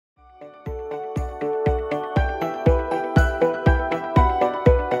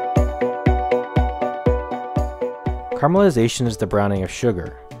Caramelization is the browning of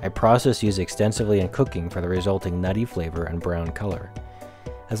sugar, a process used extensively in cooking for the resulting nutty flavor and brown color.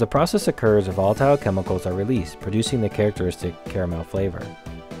 As the process occurs, volatile chemicals are released, producing the characteristic caramel flavor.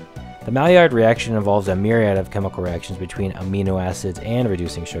 The Maillard reaction involves a myriad of chemical reactions between amino acids and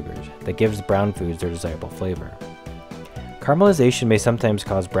reducing sugars that gives brown foods their desirable flavor. Caramelization may sometimes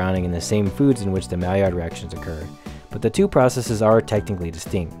cause browning in the same foods in which the Maillard reactions occur, but the two processes are technically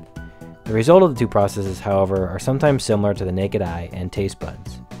distinct. The result of the two processes, however, are sometimes similar to the naked eye and taste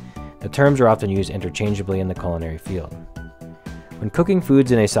buds. The terms are often used interchangeably in the culinary field. When cooking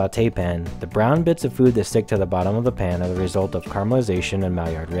foods in a sauté pan, the brown bits of food that stick to the bottom of the pan are the result of caramelization and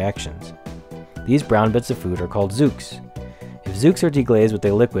Maillard reactions. These brown bits of food are called zooks. If zooks are deglazed with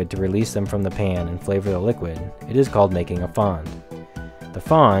a liquid to release them from the pan and flavor the liquid, it is called making a fond. The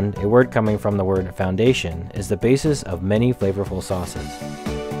fond, a word coming from the word foundation, is the basis of many flavorful sauces.